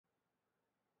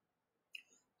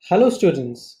Hello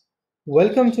students,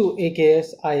 welcome to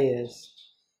AKS IAS.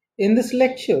 In this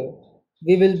lecture,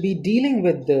 we will be dealing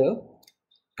with the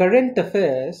current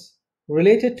affairs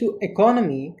related to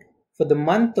economy for the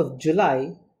month of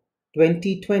July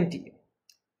 2020.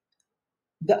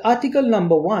 The article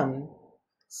number 1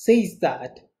 says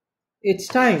that it's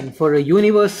time for a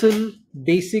universal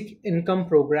basic income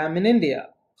program in India.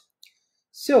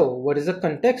 So, what is the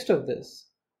context of this?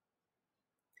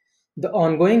 The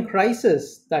ongoing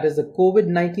crisis, that is the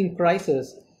COVID-19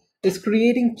 crisis, is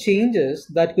creating changes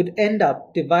that could end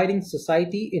up dividing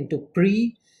society into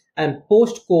pre and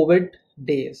post COVID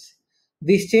days.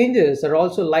 These changes are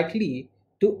also likely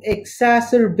to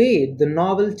exacerbate the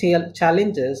novel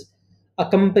challenges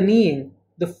accompanying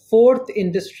the fourth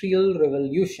industrial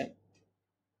revolution.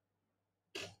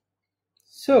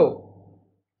 So,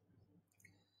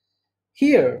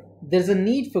 here, there's a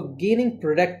need for gaining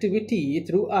productivity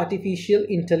through artificial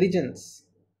intelligence.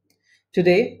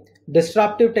 Today,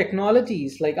 disruptive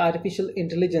technologies like artificial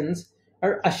intelligence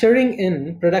are ushering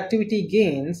in productivity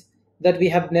gains that we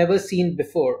have never seen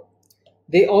before.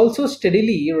 They also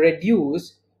steadily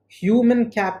reduce human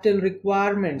capital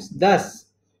requirements, thus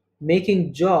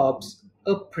making jobs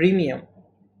a premium.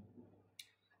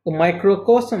 A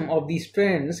microcosm of these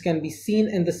trends can be seen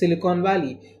in the Silicon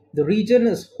Valley. The region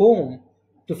is home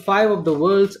to five of the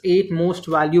world's eight most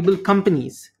valuable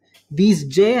companies. These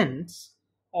giants,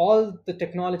 all the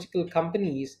technological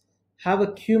companies, have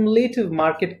a cumulative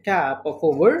market cap of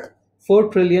over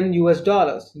 4 trillion US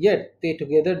dollars, yet they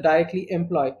together directly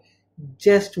employ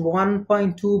just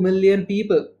 1.2 million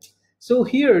people. So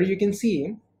here you can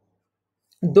see,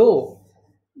 though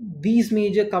these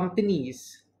major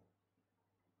companies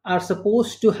are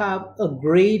supposed to have a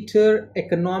greater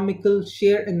economical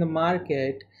share in the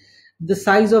market, the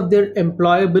size of their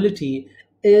employability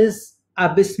is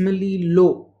abysmally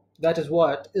low. That is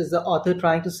what is the author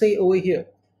trying to say over here.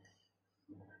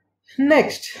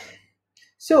 Next,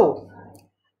 so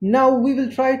now we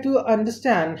will try to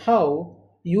understand how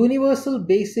universal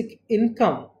basic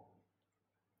income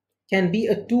can be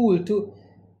a tool to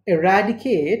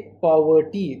eradicate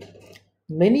poverty.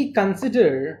 Many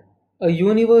consider a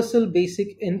universal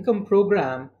basic income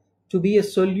program to be a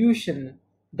solution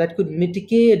that could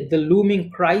mitigate the looming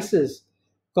crisis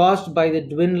caused by the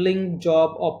dwindling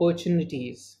job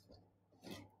opportunities.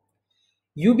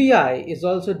 UBI is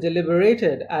also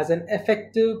deliberated as an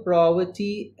effective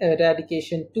poverty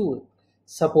eradication tool.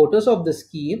 Supporters of the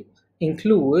scheme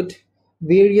include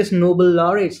various Nobel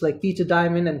laureates like Peter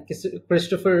Diamond and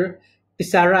Christopher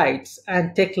Pissarides,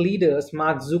 and tech leaders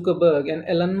Mark Zuckerberg and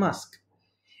Elon Musk.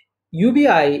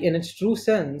 UBI, in its true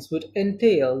sense, would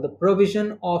entail the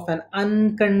provision of an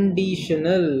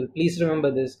unconditional, please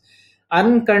remember this,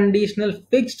 unconditional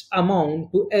fixed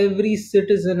amount to every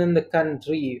citizen in the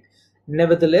country.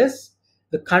 Nevertheless,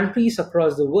 the countries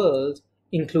across the world,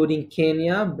 including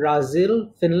Kenya,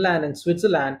 Brazil, Finland, and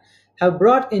Switzerland, have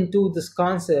brought into this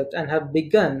concept and have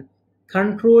begun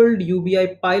controlled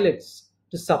UBI pilots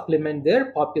to supplement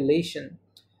their population.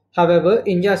 However,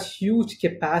 India's huge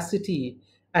capacity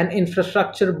and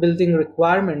infrastructure building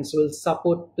requirements will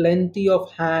support plenty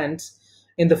of hands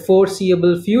in the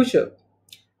foreseeable future.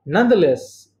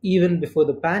 Nonetheless, even before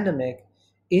the pandemic,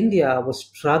 India was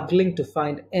struggling to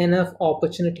find enough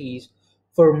opportunities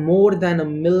for more than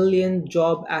 1 million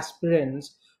job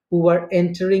aspirants who were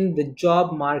entering the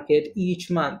job market each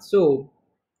month. So,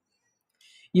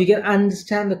 you can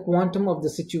understand the quantum of the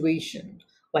situation.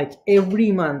 Like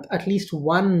every month, at least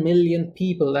 1 million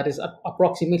people, that is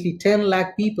approximately 10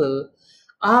 lakh people,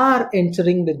 are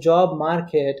entering the job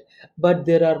market, but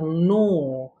there are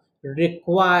no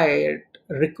requisite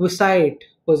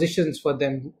positions for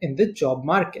them in the job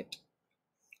market.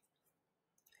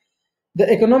 The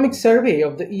Economic Survey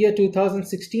of the year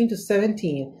 2016 to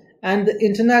 17 and the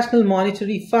International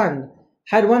Monetary Fund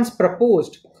had once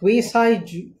proposed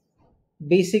quasi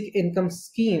basic income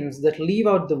schemes that leave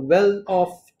out the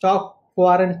well-off top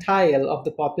quartile of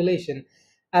the population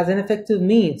as an effective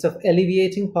means of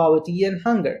alleviating poverty and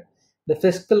hunger. The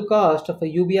fiscal cost of a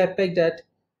UBI pegged at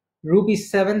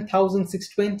rupees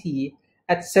 7,620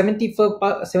 at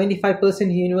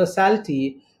 75%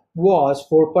 universality was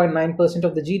 4.9%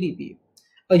 of the GDP.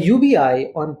 A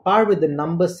UBI on par with the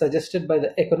numbers suggested by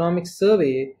the economic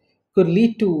survey could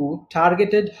lead to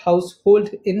targeted household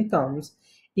incomes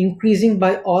increasing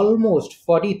by almost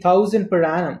 40,000 per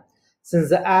annum, since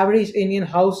the average Indian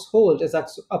household is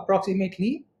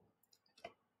approximately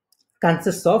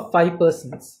consists of 5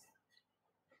 persons.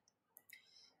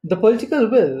 The political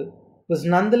will was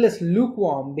nonetheless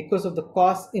lukewarm because of the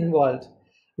costs involved.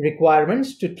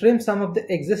 Requirements to trim some of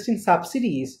the existing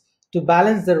subsidies to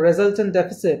balance the resultant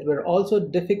deficit were also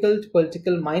difficult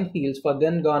political minefields for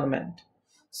then government.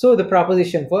 So the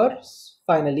proposition was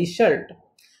finally shelved.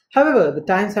 However, the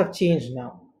times have changed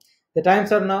now. The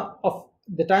times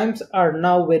are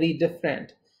now very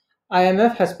different.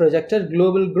 IMF has projected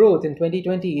global growth in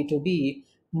 2020 to be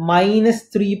minus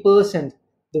 3%,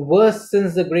 the worst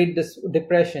since the Great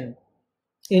Depression.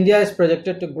 India is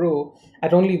projected to grow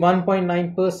at only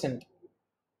 1.9%.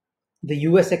 The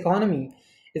US economy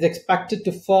is expected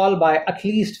to fall by at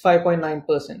least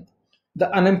 5.9%.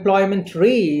 The unemployment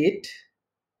rate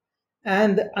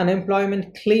and the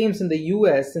unemployment claims in the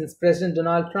US since President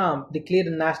Donald Trump declared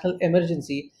a national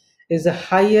emergency is the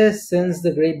highest since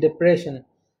the Great Depression.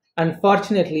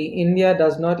 Unfortunately, India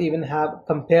does not even have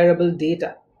comparable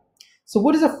data. So,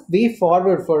 what is a way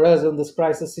forward for us in this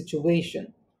crisis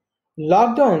situation?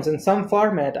 Lockdowns in some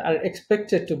format are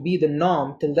expected to be the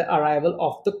norm till the arrival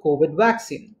of the COVID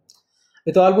vaccine.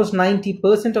 With almost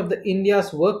 90% of the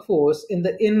India's workforce in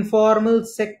the informal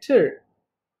sector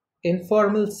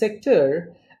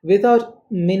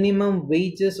without minimum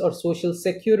wages or social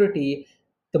security,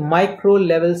 the micro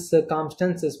level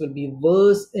circumstances will be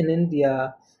worse in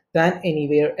India than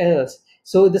anywhere else.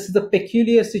 So, this is the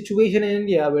peculiar situation in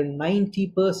India where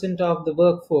 90% of the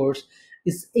workforce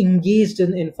is engaged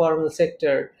in informal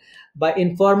sector. By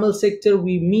informal sector,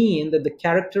 we mean that the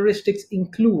characteristics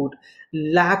include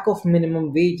lack of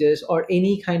minimum wages or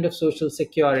any kind of social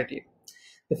security.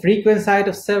 The frequent sight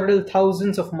of several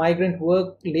thousands of migrant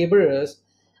work laborers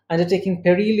undertaking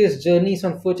perilous journeys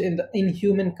on foot in the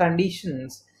inhuman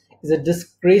conditions is a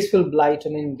disgraceful blight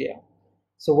on India.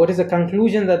 So, what is the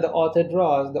conclusion that the author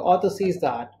draws? The author says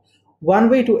that one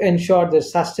way to ensure their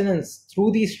sustenance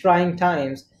through these trying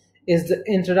times is the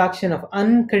introduction of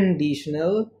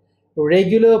unconditional,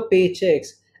 regular paychecks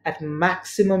at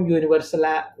maximum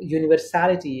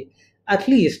universality, at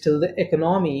least till the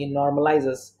economy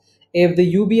normalizes. If the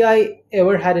UBI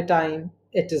ever had a time,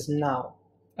 it is now.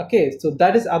 Okay, so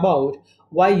that is about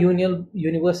why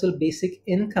universal basic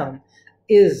income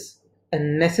is a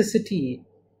necessity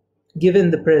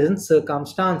given the present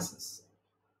circumstances.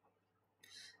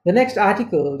 The next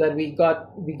article that we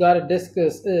got to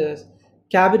discuss is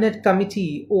Cabinet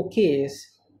Committee OKs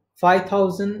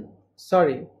 5,000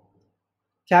 sorry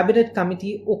Cabinet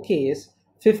Committee OKs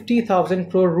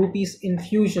 50,000 crore rupees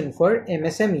infusion for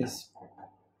MSMEs.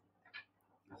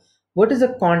 What is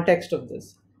the context of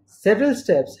this? Several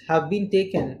steps have been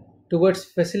taken towards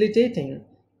facilitating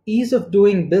ease of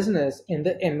doing business in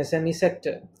the MSME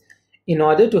sector in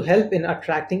order to help in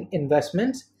attracting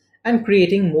investments and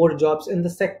creating more jobs in the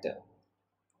sector.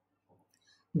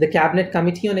 The Cabinet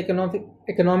Committee on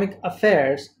Economic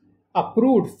Affairs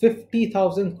approved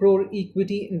 50,000 crore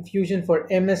equity infusion for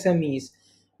MSMEs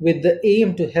with the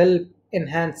aim to help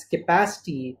enhance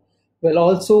capacity while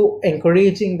also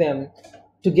encouraging them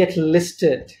to get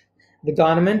listed. The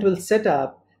government will set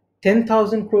up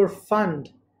 10,000 crore fund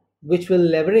which will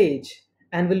leverage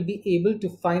and will be able to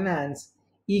finance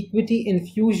equity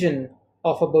infusion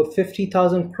of about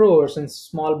 50,000 crores in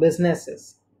small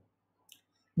businesses.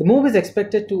 The move is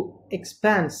expected to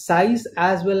expand size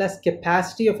as well as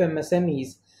capacity of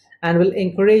MSMEs and will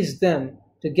encourage them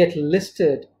to get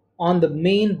listed on the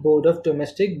main board of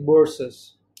domestic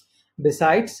bourses.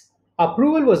 Besides,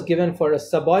 approval was given for a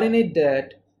subordinate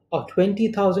debt of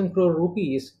 20,000 crore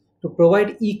rupees to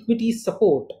provide equity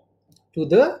support to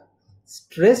the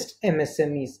stressed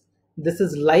MSMEs. This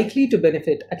is likely to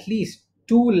benefit at least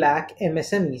 2 lakh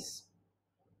MSMEs.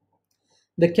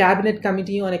 The Cabinet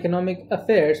Committee on Economic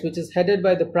Affairs, which is headed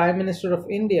by the Prime Minister of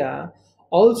India,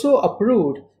 also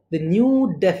approved the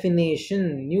new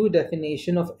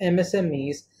definition of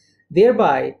MSMEs,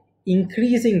 thereby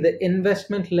increasing the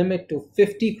investment limit to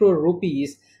 50 crore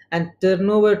rupees and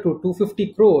turnover to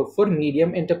 250 crore for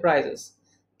medium enterprises.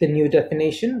 The new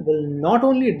definition will not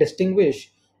only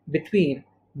distinguish between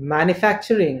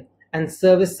manufacturing and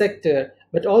service sector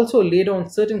but also lay down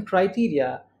certain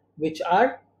criteria which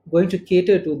are going to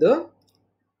cater to the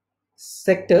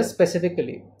sector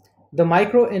specifically. The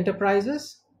micro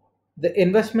enterprises, the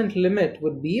investment limit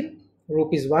would be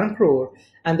rupees 1 crore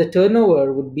and the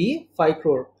turnover would be 5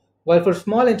 crore. While for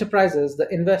small enterprises, the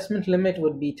investment limit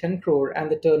would be 10 crore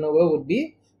and the turnover would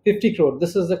be 50 crore.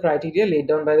 This is the criteria laid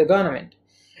down by the government.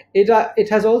 It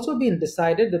has also been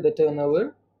decided that the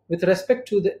turnover with respect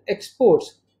to the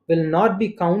exports will not be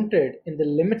counted in the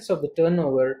limits of the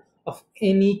turnover of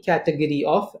any category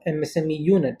of MSME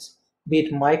units, be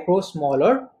it micro, small,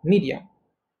 or medium.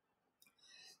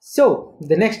 So,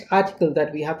 the next article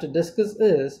that we have to discuss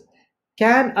is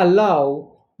can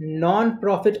allow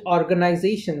non-profit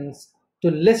organizations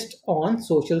to list on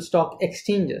social stock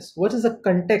exchanges. What is the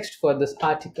context for this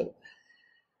article?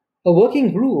 A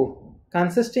working group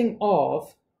consisting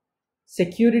of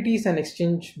Securities and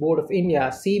Exchange Board of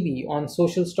India (SEBI) on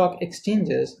social stock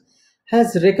exchanges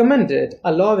has recommended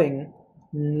allowing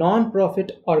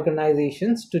non-profit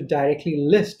organizations to directly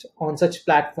list on such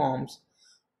platforms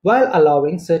while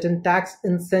allowing certain tax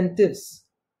incentives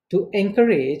to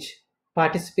encourage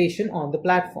participation on the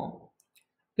platform.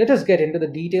 Let us get into the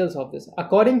details of this.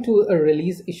 According to a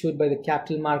release issued by the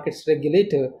Capital Markets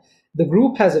Regulator, the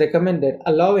group has recommended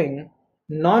allowing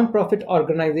non-profit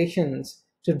organizations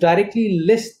to directly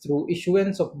list through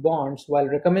issuance of bonds while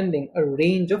recommending a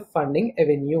range of funding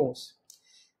avenues.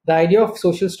 The idea of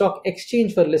social stock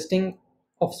exchange for listing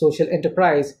of social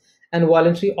enterprise and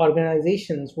voluntary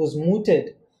organizations was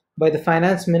mooted by the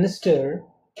finance minister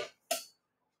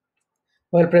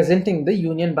while presenting the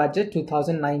Union Budget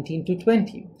 2019 to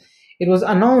 20. It was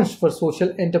announced for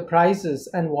social enterprises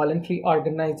and voluntary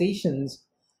organizations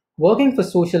working for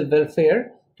social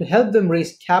welfare to help them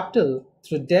raise capital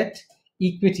through debt,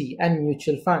 equity, and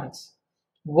mutual funds.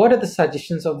 What are the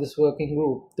suggestions of this working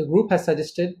group? The group has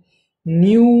suggested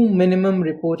new minimum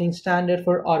reporting standard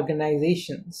for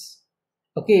organizations.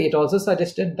 Okay, it also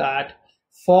suggested that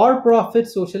for-profit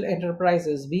social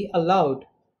enterprises be allowed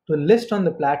to list on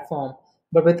the platform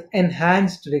but with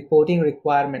enhanced reporting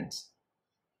requirements.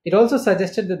 It also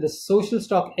suggested that the social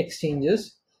stock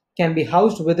exchanges can be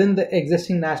housed within the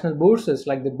existing national bourses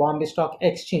like the Bombay Stock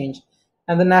Exchange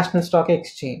and the National Stock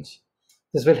Exchange.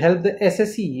 This will help the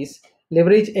SSEs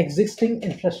leverage existing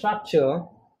infrastructure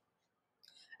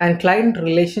and client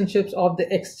relationships of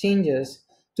the exchanges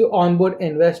to onboard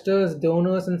investors,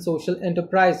 donors, and social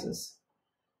enterprises.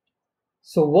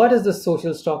 So, what is the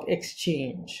social stock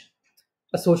exchange?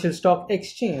 A social stock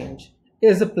exchange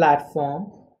is a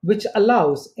platform which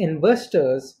allows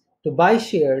investors to buy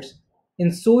shares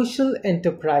in social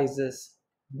enterprises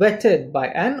vetted by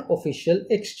an official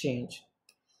exchange.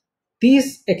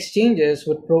 These exchanges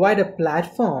would provide a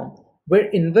platform where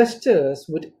investors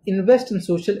would invest in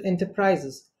social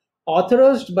enterprises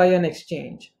authorized by an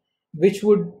exchange, which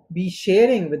would be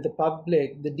sharing with the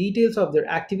public the details of their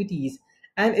activities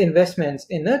and investments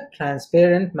in a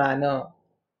transparent manner.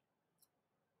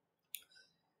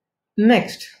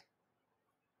 Next,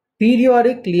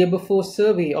 Periodic Labor Force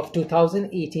Survey of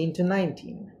 2018 to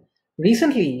 19.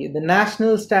 Recently, the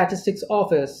National Statistics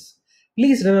Office,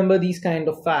 please remember these kind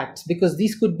of facts because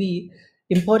these could be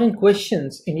important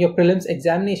questions in your prelims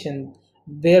examination,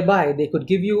 whereby they could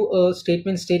give you a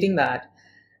statement stating that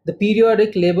the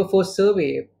Periodic Labor Force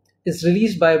Survey is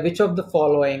released by which of the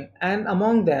following, and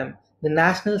among them, the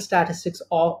National Statistics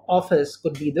Office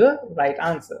could be the right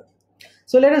answer.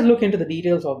 So let us look into the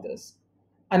details of this.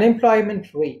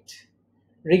 Unemployment rate.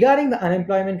 Regarding the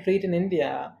unemployment rate in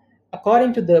India,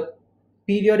 according to the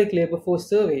Periodic Labor Force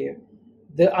Survey,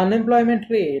 the unemployment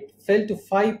rate fell to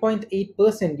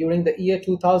 5.8% during the year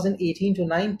 2018 to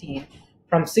 19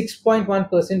 from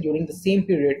 6.1% during the same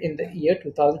period in the year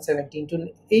 2017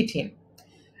 to 18.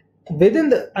 Within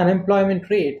the unemployment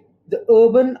rate, the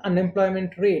urban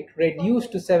unemployment rate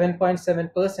reduced to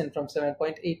 7.7% from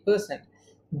 7.8%.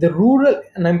 The rural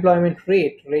unemployment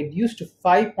rate reduced to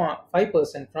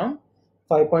 5.5% from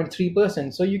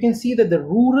 5.3%. So you can see that the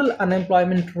rural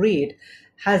unemployment rate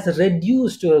has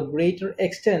reduced to a greater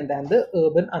extent than the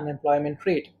urban unemployment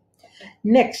rate.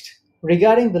 Next,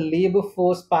 regarding the labor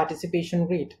force participation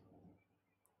rate.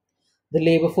 The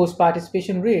labor force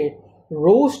participation rate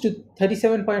rose to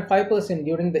 37.5%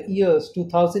 during the years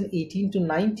 2018 to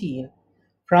 19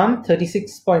 from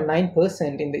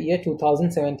 36.9% in the year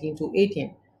 2017 to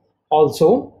 18.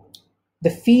 Also, the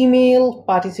female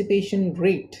participation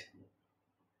rate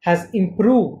has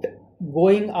improved,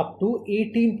 going up to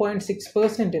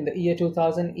 18.6% in the year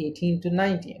 2018 to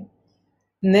 19.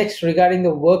 Next, regarding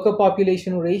the worker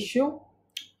population ratio,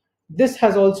 this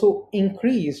has also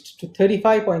increased to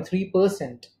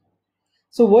 35.3%.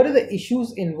 So what are the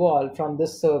issues involved from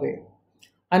this survey?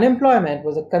 Unemployment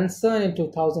was a concern in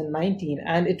 2019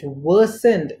 and it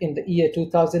worsened in the year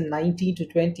 2019 to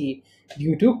 20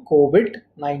 due to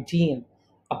COVID-19.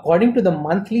 According to the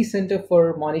monthly Center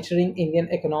for Monitoring Indian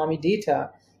Economy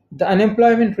data, the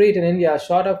unemployment rate in India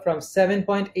shot up from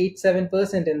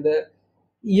 7.87% in the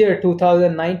year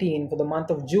 2019 for the month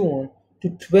of June to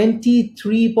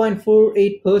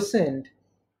 23.48%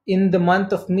 in the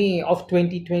month of May of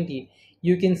 2020.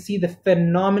 You can see the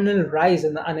phenomenal rise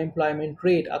in the unemployment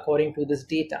rate according to this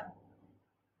data.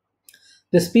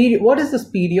 What is this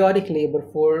Periodic Labor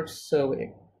Force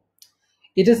Survey?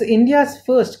 It is India's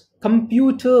first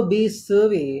computer-based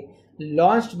survey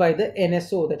launched by the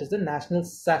NSO, that is the National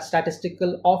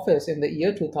Statistical Office, in the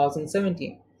year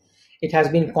 2017. It has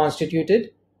been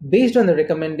constituted based on the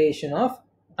recommendation of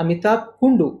Amitabh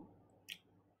Kundu.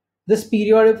 This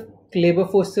periodic labor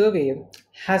force survey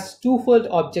has twofold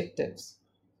objectives.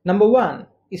 Number one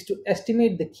is to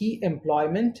estimate the key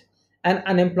employment and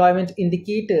unemployment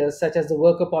indicators such as the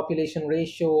worker population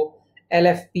ratio,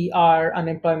 LFPR,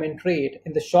 unemployment rate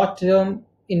in the short-term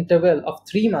interval of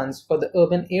 3 months for the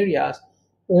urban areas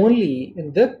only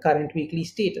in the current weekly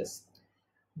status.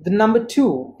 The number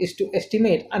two is to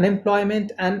estimate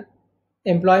unemployment and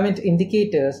employment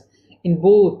indicators in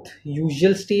both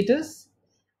usual status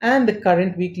and the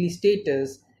current weekly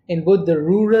status in both the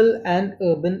rural and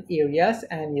urban areas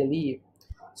annually.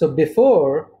 So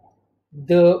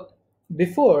the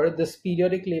before this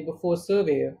periodic labor force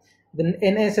survey, the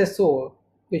NSSO,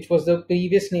 which was the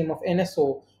previous name of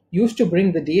NSO, used to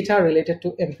bring the data related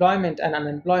to employment and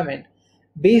unemployment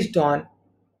based on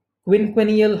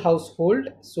quinquennial household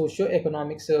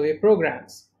socio-economic survey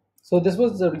programs. So this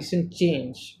was the recent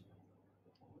change.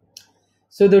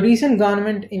 So the recent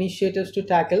government initiatives to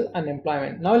tackle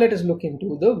unemployment. Now let us look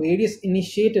into the various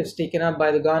initiatives taken up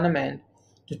by the government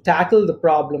to tackle the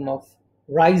problem of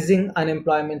rising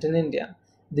unemployment in India.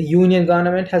 The union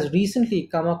government has recently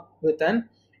come up with an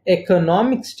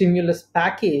economic stimulus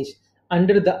package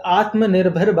under the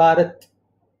Atmanirbhar Bharat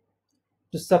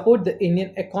to support the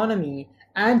Indian economy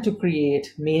and to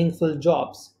create meaningful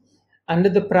jobs. Under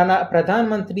the Pradhan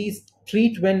Mantri's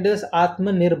Street Vendors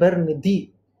Atmanirbhar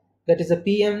Nidhi, that is a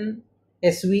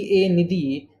PMSVA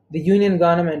Nidhi, the union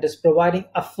government is providing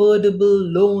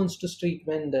affordable loans to street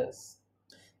vendors.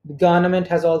 The government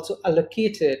has also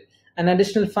allocated an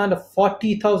additional fund of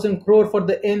 40,000 crore for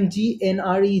the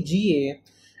MGNREGA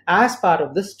as part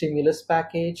of the stimulus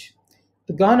package.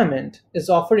 The government is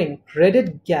offering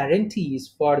credit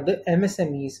guarantees for the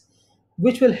MSMEs,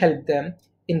 which will help them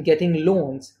in getting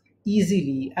loans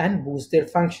easily and boost their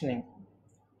functioning.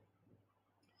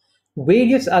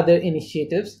 Various other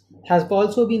initiatives have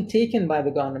also been taken by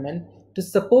the government to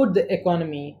support the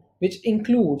economy, which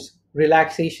includes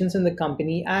relaxations in the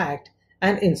Company Act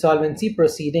and insolvency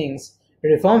proceedings,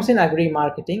 reforms in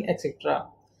agri-marketing, etc.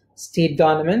 State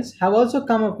governments have also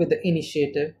come up with the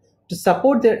initiative to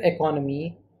support their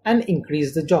economy and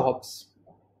increase the jobs.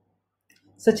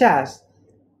 Such as,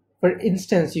 for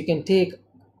instance, you can take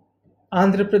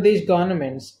Andhra Pradesh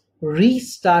government's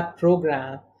Restart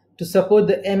program to support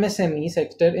the MSME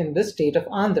sector in the state of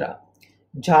Andhra.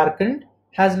 Jharkhand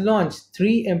has launched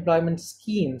 3 employment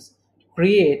schemes to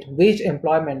create wage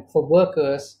employment for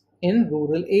workers in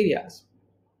rural areas.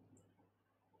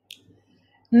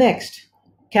 Next,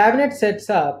 Cabinet sets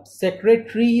up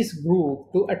Secretaries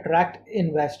Group to attract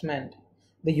investment.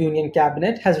 The Union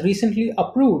Cabinet has recently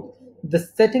approved the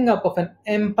setting up of an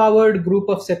empowered group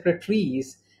of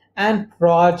secretaries and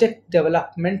project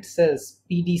development cells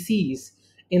 (PDCs)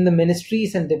 in the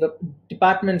ministries and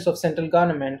departments of central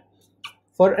government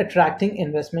for attracting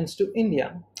investments to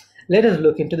India. Let us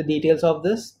look into the details of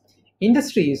this.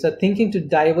 Industries are thinking to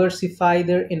diversify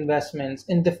their investments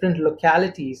in different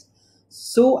localities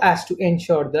so as to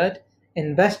ensure that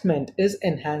investment is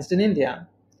enhanced in India.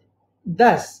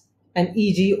 Thus, an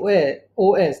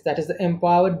EGOS, that is the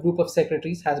Empowered Group of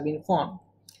Secretaries, has been formed.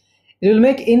 It will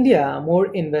make India a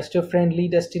more investor-friendly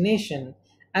destination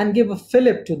and give a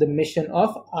fillip to the mission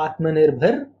of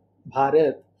Atmanirbhar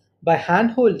Bharat by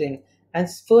hand-holding and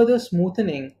further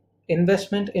smoothening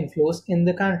investment inflows in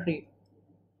the country.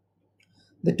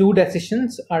 The 2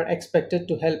 decisions are expected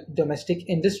to help domestic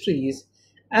industries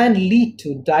and lead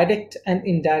to direct and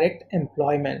indirect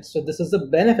employment. So this is the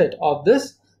benefit of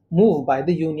this move by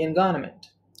the union government.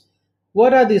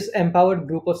 What are these empowered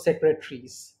group of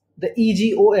secretaries? The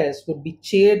EGOS would be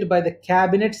chaired by the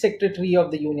Cabinet Secretary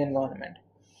of the Union Government.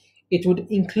 It would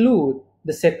include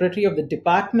the Secretary of the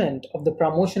Department of the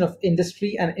Promotion of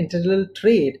Industry and International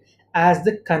Trade as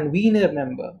the convener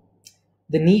member.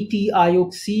 The Niti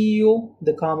Aayog CEO,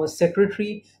 the Commerce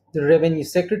Secretary, the Revenue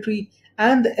Secretary,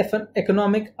 and the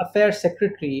Economic Affairs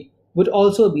Secretary would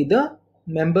also be the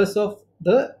members of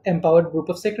the empowered group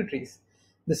of secretaries.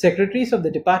 The secretaries of the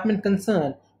department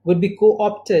concerned would be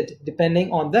co-opted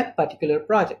depending on that particular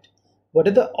project. What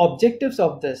are the objectives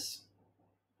of this?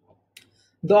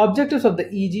 The objectives of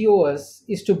the EGOS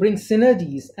is to bring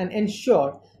synergies and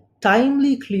ensure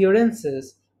timely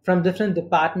clearances from different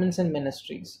departments and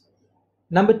ministries.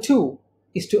 Number 2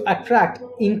 is to attract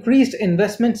increased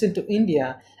investments into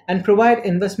India and provide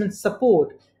investment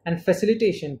support and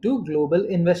facilitation to global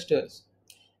investors.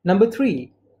 Number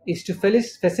 3 is to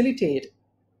facilitate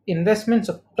investments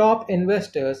of top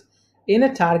investors in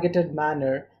a targeted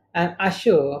manner and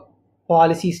assure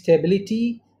policy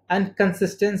stability and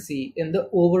consistency in the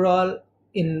overall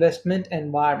investment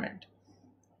environment.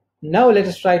 Now let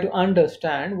us try to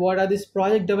understand what are these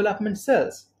project development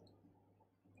cells.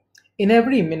 In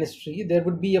every ministry, there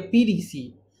would be a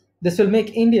PDC. This will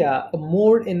make India a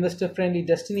more investor friendly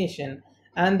destination,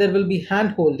 and there will be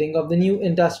handholding of the new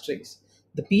industries.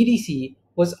 The PDC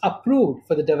was approved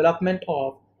for the development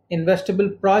of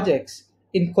investable projects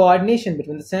in coordination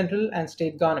between the central and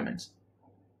state governments.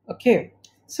 Okay,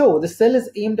 so the cell is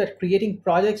aimed at creating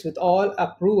projects with all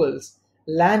approvals,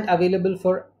 land available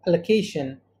for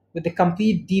allocation, with the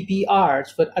complete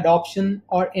DPRs for adoption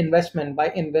or investment by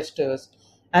investors,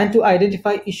 and to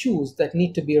identify issues that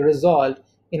need to be resolved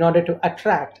in order to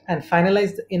attract and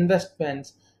finalize the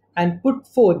investments and put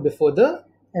forth before the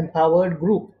empowered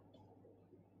group.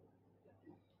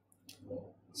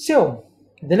 So,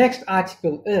 the next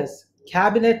article is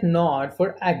Cabinet Nod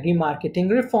for Agri-Marketing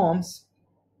Reforms.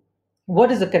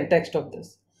 What is the context of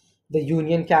this? The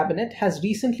Union Cabinet has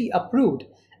recently approved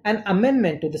an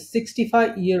amendment to the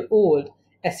 65-year-old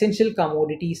Essential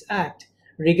Commodities Act.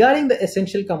 Regarding the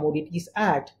Essential Commodities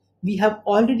Act, we have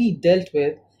already dealt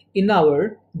with in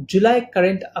our July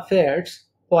Current Affairs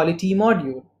Polity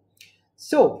module.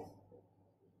 So,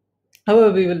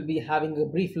 however, we will be having a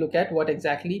brief look at what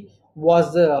exactly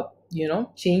was the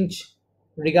change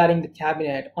regarding the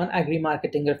cabinet on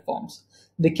agri-marketing reforms.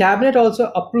 The cabinet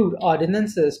also approved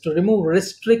ordinances to remove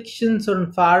restrictions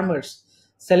on farmers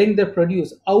selling their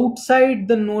produce outside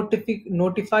the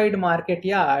notified market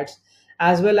yards,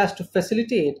 as well as to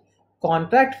facilitate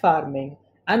contract farming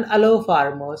and allow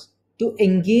farmers to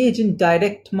engage in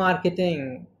direct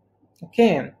marketing.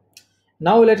 Okay,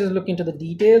 now let us look into the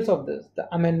details of this. The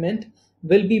amendment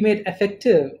will be made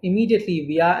effective immediately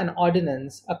via an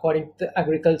ordinance according to the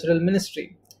Agricultural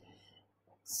Ministry.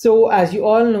 So, as you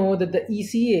all know, that the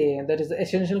ECA, that is the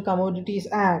Essential Commodities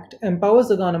Act, empowers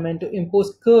the government to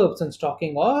impose curbs on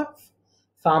stocking of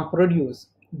farm produce.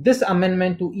 This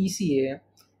amendment to ECA,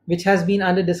 which has been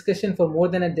under discussion for more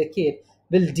than a decade,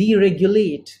 will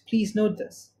deregulate, please note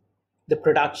this, the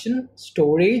production,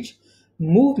 storage,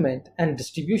 movement, and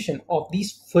distribution of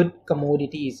these food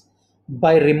commodities.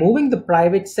 By removing the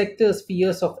private sector's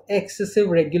fears of excessive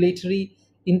regulatory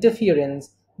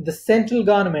interference, the central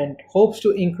government hopes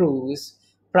to increase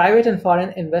private and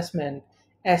foreign investment,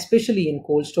 especially in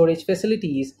cold storage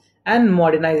facilities and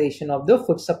modernization of the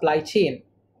food supply chain.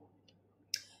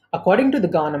 According to the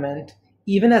government,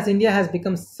 even as India has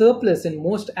become surplus in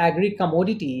most agri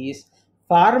commodities,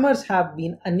 farmers have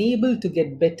been unable to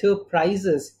get better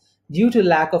prices due to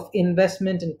lack of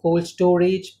investment in cold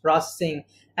storage, processing,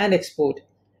 and export.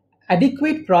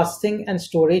 Adequate processing and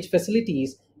storage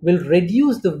facilities will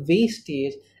reduce the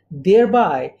wastage,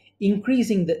 thereby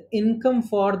increasing the income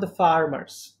for the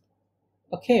farmers.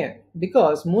 Okay,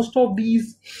 because most of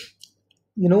these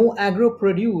agro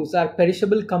produce are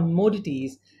perishable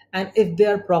commodities, and if they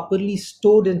are properly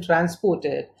stored and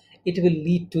transported, it will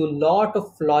lead to a lot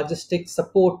of logistics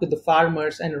support to the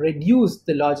farmers and reduce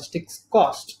the logistics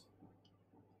cost.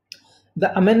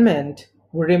 The amendment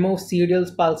would remove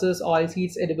cereals, pulses,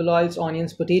 oilseeds, edible oils,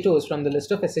 onions, potatoes from the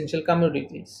list of essential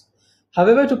commodities.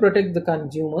 However, to protect the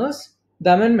consumers,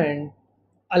 the amendment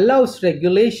allows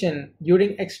regulation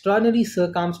during extraordinary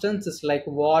circumstances like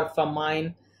war,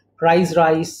 famine, price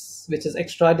rise, which is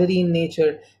extraordinary in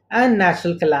nature, and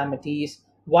natural calamities,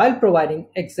 while providing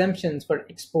exemptions for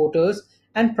exporters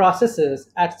and processors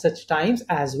at such times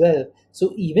as well.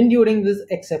 So, even during these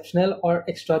exceptional or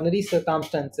extraordinary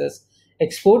circumstances,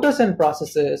 exporters and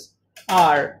processors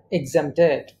are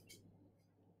exempted.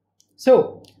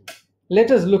 So, let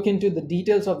us look into the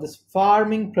details of this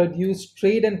Farming Produce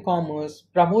Trade and Commerce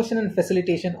Promotion and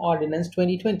Facilitation Ordinance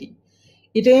 2020.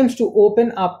 It aims to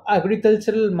open up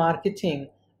agricultural marketing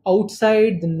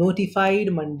outside the notified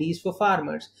mandis for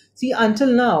farmers. See,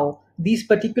 until now, these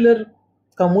particular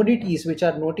commodities which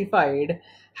are notified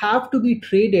have to be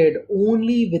traded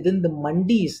only within the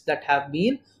mandis that have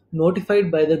been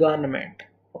notified by the government.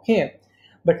 Okay,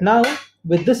 but now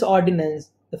with this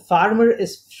ordinance, the farmer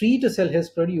is free to sell his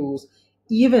produce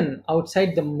even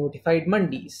outside the notified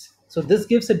mandis. So this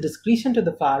gives a discretion to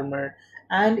the farmer,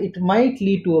 and it might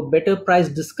lead to a better price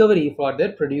discovery for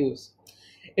their produce.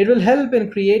 It will help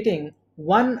in creating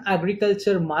one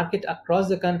agriculture market across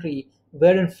the country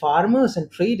wherein farmers and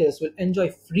traders will enjoy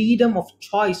freedom of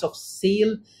choice of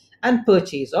sale and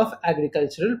purchase of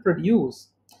agricultural produce.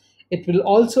 It will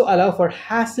also allow for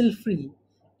hassle-free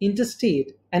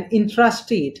interstate and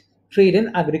intrastate trade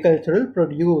in agricultural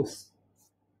produce.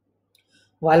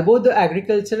 While both the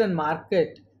agriculture and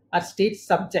market are state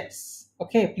subjects,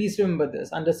 Okay, please remember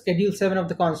this. Under Schedule 7 of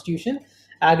the Constitution,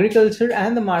 agriculture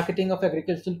and the marketing of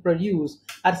agricultural produce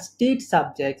are state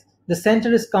subjects. The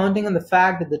center is counting on the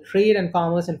fact that the trade and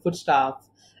commerce and foodstuff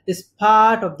is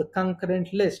part of the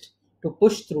concurrent list to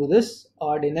push through this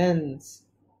ordinance.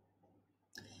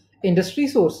 Industry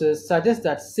sources suggest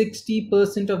that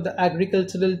 60% of the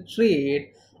agricultural trade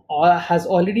has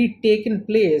already taken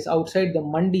place outside the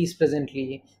mandis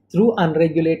presently through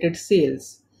unregulated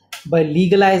sales. By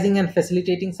legalizing and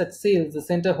facilitating such sales, the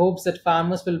center hopes that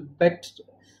farmers will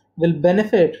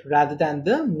benefit rather than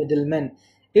the middlemen.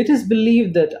 It is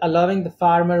believed that allowing the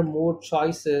farmer more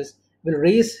choices will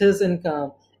raise his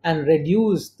income and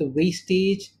reduce the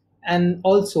wastage and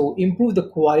also improve the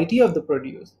quality of the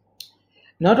produce.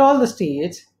 Not all the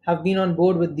states have been on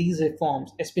board with these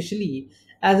reforms, especially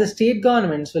as the state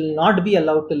governments will not be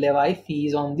allowed to levy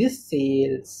fees on these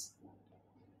sales.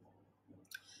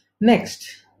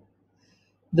 Next,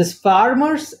 this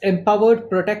Farmers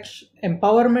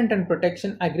Empowerment and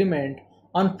Protection Agreement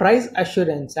on Price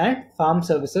Assurance and Farm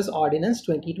Services Ordinance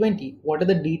 2020. What are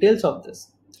the details of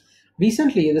this?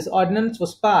 Recently, this ordinance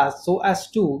was passed so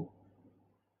as to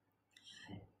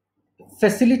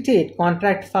facilitate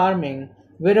contract farming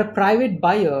where a private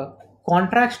buyer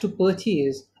contracts to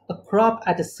purchase a crop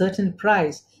at a certain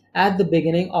price at the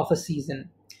beginning of a season.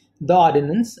 The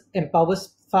ordinance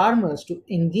empowers farmers to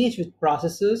engage with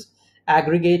processors,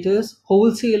 aggregators,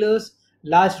 wholesalers,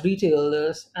 large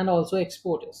retailers, and also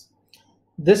exporters.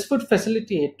 This would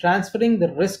facilitate transferring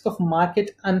the risk of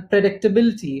market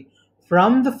unpredictability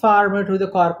from the farmer to the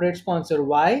corporate sponsor.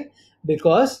 Why?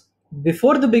 Because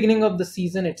before the beginning of the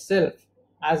season itself,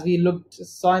 as we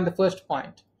saw in the first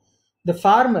point, the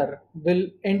farmer will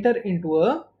enter into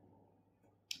a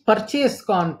purchase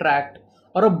contract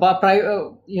or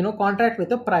contract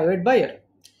with a private buyer.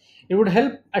 It would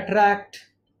help attract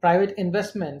private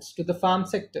investments to the farm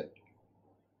sector.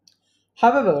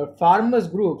 However, farmers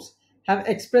groups have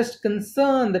expressed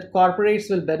concern that corporates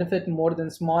will benefit more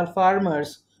than small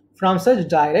farmers from such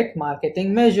direct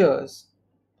marketing measures.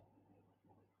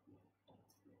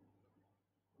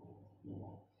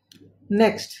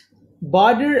 Next,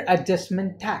 border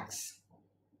adjustment tax.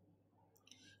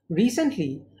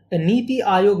 Recently, a Niti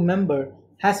Aayog member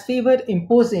has favored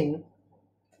imposing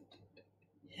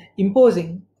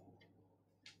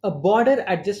a border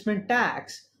adjustment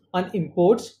tax on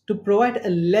imports to provide a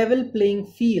level playing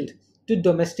field to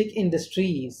domestic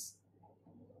industries.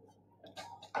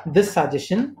 This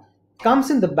suggestion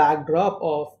comes in the backdrop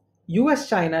of US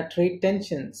China trade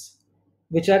tensions,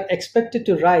 which are expected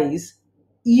to rise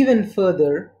even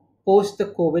further post the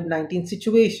COVID-19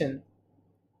 situation.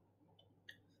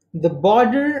 The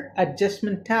border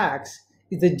adjustment tax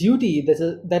is a duty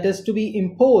that is to be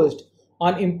imposed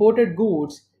on imported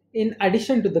goods in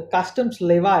addition to the customs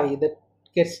levy that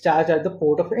gets charged at the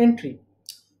port of entry.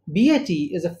 BAT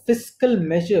is a fiscal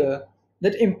measure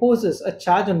that imposes a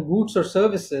charge on goods or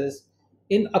services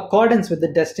in accordance with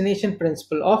the destination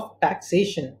principle of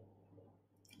taxation.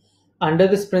 Under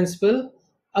this principle,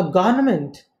 a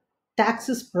government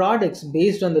taxes products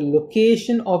based on the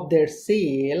location of their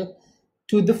sale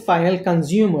to the final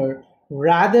consumer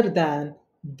rather than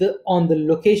on the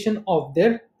location of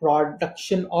their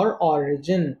production or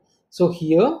origin. So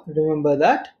here, remember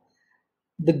that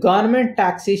the government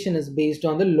taxation is based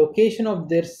on the location of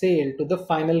their sale to the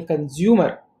final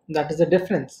consumer. That is the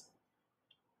difference.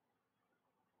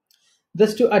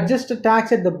 Thus, to adjust a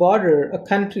tax at the border, a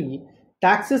country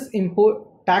taxes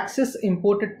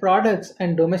imported products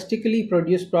and domestically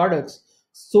produced products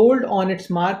sold on its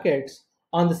markets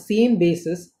on the same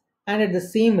basis and at the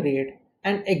same rate,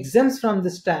 and exempts from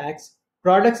this tax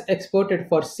products exported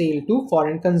for sale to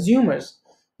foreign consumers.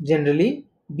 Generally,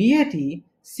 BAT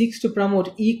seeks to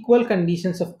promote equal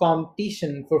conditions of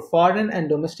competition for foreign and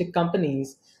domestic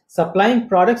companies supplying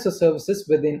products or services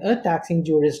within a taxing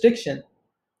jurisdiction.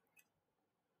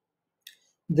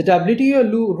 The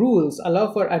WTO rules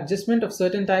allow for adjustment of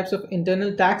certain types of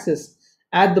internal taxes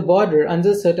at the border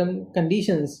under certain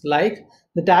conditions, like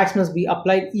the tax must be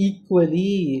applied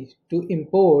equally to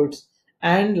imports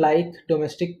and like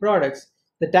domestic products.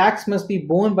 The tax must be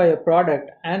borne by a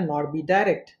product and not be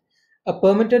direct. A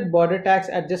permitted border tax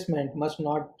adjustment must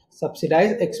not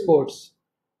subsidize exports.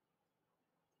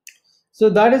 So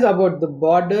that is about the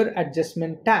border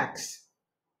adjustment tax.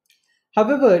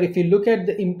 However, if you look at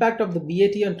the impact of the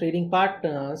BAT on trading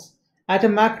partners, at a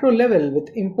macro level, with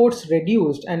imports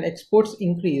reduced and exports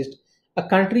increased, a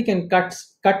country can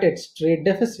cut its trade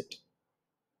deficit.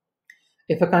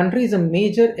 If a country is a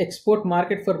major export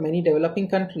market for many developing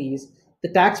countries, the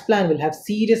tax plan will have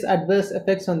serious adverse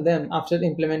effects on them after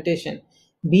implementation.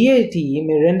 BAT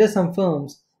may render some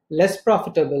firms less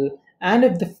profitable, and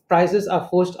if the prices are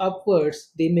forced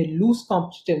upwards, they may lose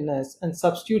competitiveness and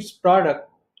substitute product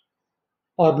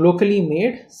or locally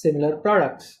made similar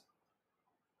products.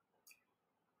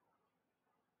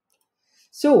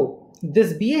 So,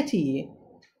 this BAT,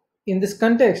 in this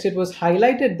context, it was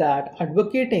highlighted that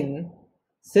advocating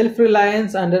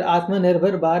self-reliance under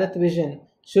Atmanirbhar Bharat vision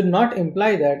should not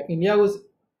imply that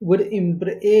would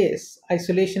embrace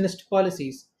isolationist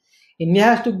policies. India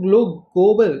has to go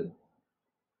global.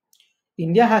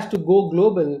 India has to go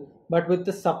global, but with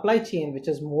the supply chain which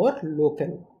is more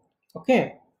local.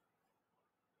 Okay.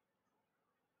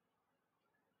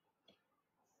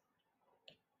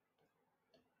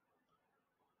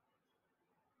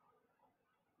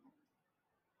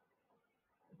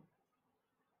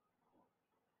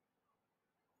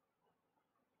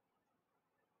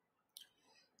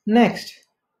 Next,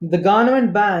 the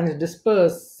government banks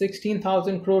dispersed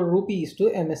 16,000 crore rupees to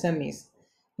MSMEs.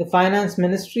 The finance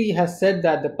ministry has said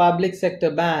that the public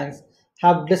sector banks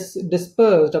have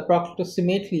dispersed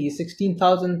approximately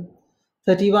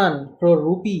 16,031 crore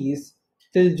rupees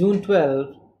till June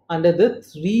 12 under the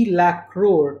 3 lakh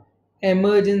crore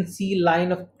emergency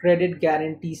line of credit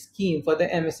guarantee scheme for the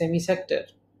MSME sector.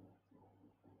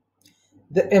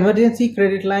 The Emergency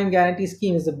Credit Line Guarantee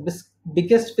Scheme is the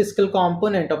biggest fiscal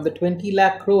component of the 20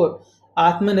 lakh crore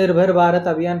Atmanirbhar Bharat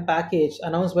Abhiyan package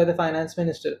announced by the Finance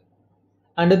Minister.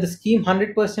 Under the scheme,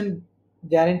 100%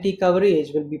 guarantee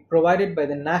coverage will be provided by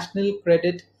the National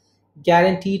Credit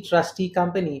Guarantee Trustee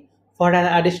Company for an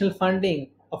additional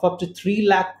funding of up to 3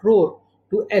 lakh crore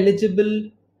to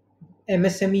eligible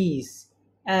MSMEs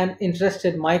and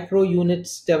interested micro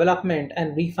units development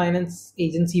and refinance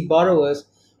agency borrowers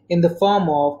in the form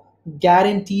of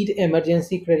guaranteed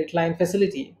emergency credit line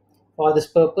facility. For this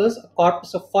purpose, a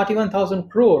corpus of 41,000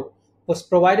 crore was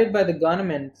provided by the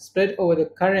government spread over the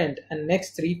current and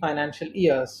next 3 financial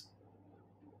years.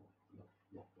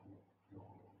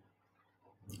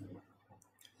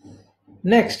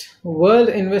 Next, World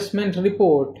Investment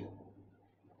Report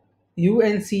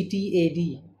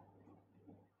UNCTAD.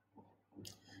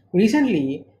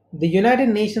 Recently, the United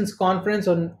Nations Conference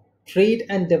on Trade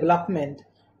and Development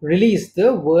released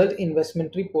the World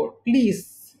Investment Report.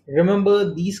 Please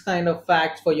remember these kind of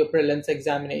facts for your prelims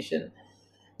examination.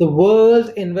 The World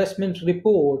Investment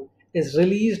Report is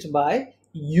released by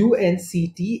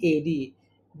UNCTAD.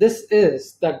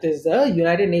 That is the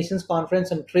United Nations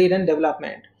Conference on Trade and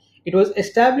Development. It was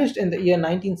established in the year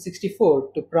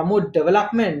 1964 to promote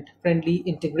development-friendly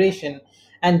integration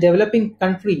and developing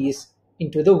countries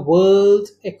into the world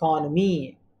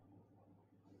economy.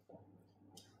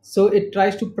 So it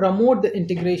tries to promote the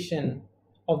integration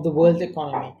of the world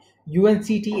economy.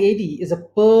 UNCTAD is a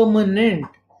permanent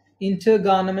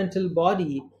intergovernmental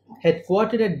body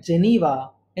headquartered at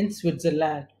Geneva in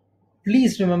Switzerland.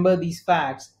 Please remember these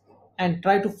facts and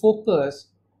try to focus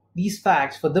these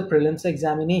facts for the prelims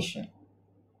examination.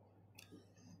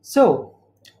 So,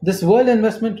 this World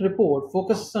Investment Report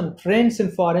focuses on trends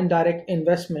in foreign direct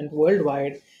investment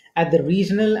worldwide at the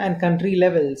regional and country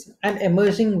levels and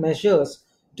emerging measures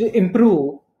to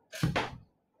improve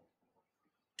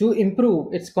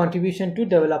its contribution to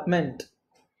development.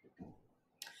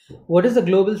 What is the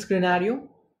global scenario?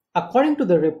 According to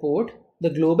the report, the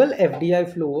global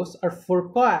FDI flows are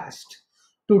forecast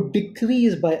to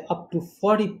decrease by up to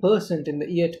 40% in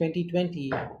the year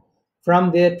 2020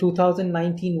 from their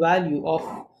 2019 value of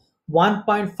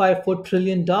 $1.54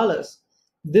 trillion.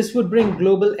 This would bring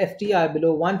global FDI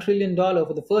below $1 trillion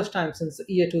for the first time since the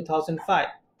year 2005.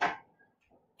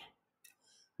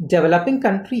 Developing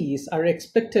countries are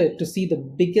expected to see the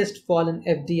biggest fall in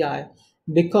FDI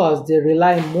because they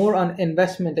rely more on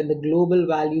investment in the global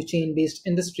value chain based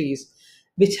industries,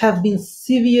 which have been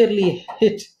severely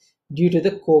hit due to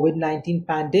the COVID-19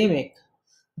 pandemic.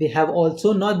 They have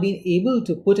also not been able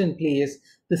to put in place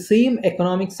the same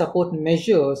economic support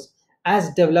measures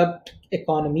as developed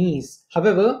economies.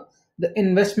 However, the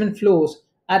investment flows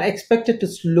are expected to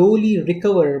slowly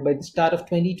recover by the start of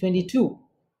 2022.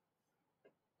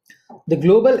 The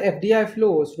global FDI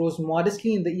flows rose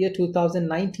modestly in the year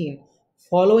 2019,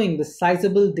 following the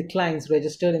sizable declines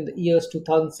registered in the years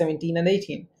 2017 and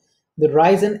 18. The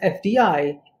rise in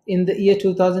FDI in the year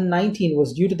 2019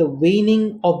 was due to the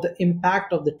waning of the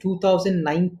impact of the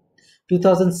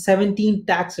 2017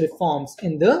 tax reforms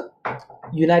in the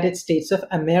United States of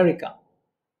America.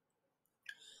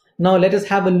 Now let us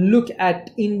have a look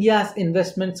at India's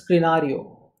investment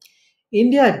scenario.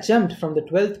 India jumped from the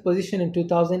 12th position in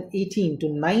 2018 to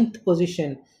 9th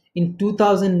position in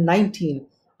 2019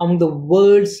 among the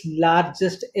world's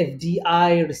largest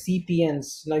FDI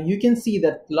recipients. Now you can see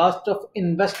that lots of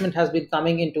investment has been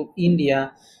coming into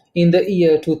India in the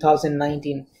year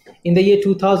 2019. In the year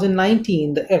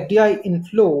 2019, the FDI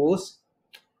inflows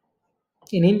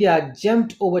in India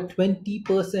jumped over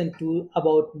 20% to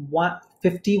about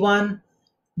 $51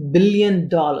 billion.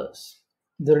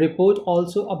 The report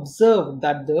also observed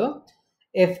that the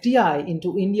FDI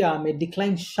into India may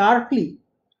decline sharply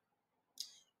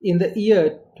in the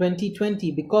year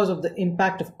 2020 because of the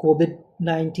impact of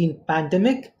COVID-19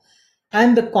 pandemic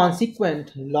and the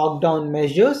consequent lockdown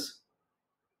measures,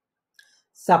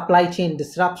 supply chain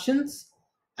disruptions,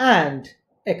 and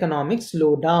economic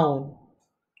slowdown.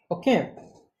 Okay.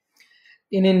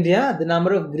 In India, the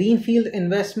number of greenfield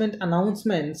investment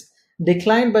announcements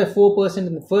declined by 4%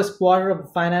 in the first quarter of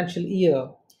the financial year.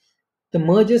 The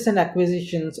mergers and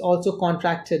acquisitions also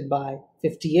contracted by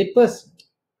 58%.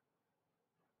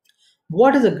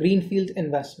 What is a greenfield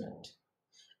investment?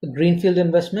 A greenfield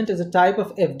investment is a type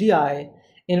of FDI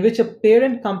in which a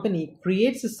parent company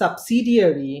creates a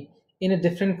subsidiary in a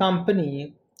different country,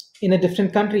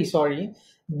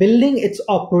 building its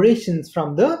operations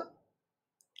from the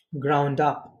ground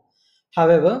up.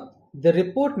 However, the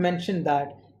report mentioned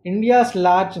that India's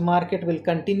large market will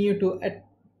continue to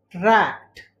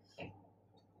attract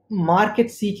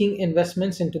market seeking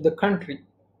investments into the country.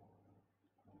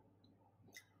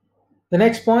 The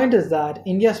next point is that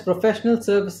India's professional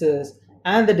services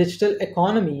and the digital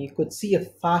economy could see a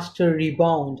faster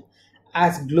rebound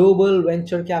as global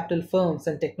venture capital firms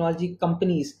and technology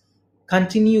companies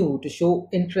continue to show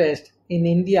interest in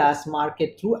India's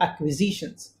market through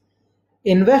acquisitions.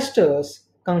 Investors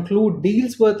conclude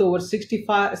deals worth over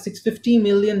 $650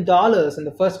 million in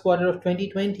the first quarter of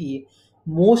 2020,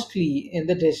 mostly in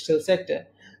the digital sector.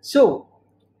 So,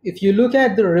 if you look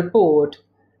at the report,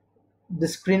 the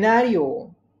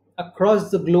scenario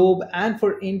across the globe and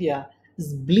for India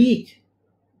is bleak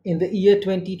in the year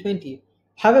 2020.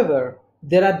 However,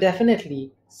 there are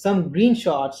definitely some green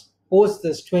shots post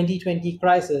this 2020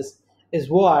 crisis, is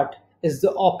what is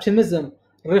the optimism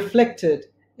reflected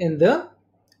in the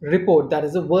report, that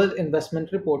is the World Investment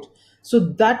Report. So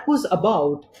that was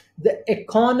about the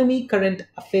economy current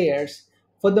affairs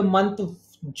for the month of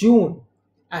June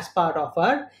as part of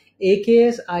our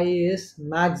AKS IAS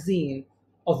magazine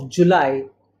of July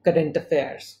current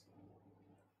affairs.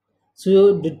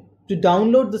 So to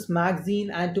download this magazine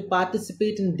and to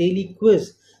participate in daily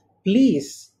quiz,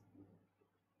 please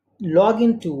log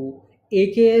into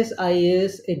AKS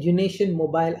IAS Education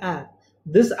mobile app.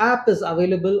 This app is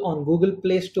available on Google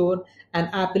Play Store and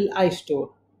Apple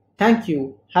iStore. Thank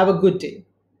you. Have a good day.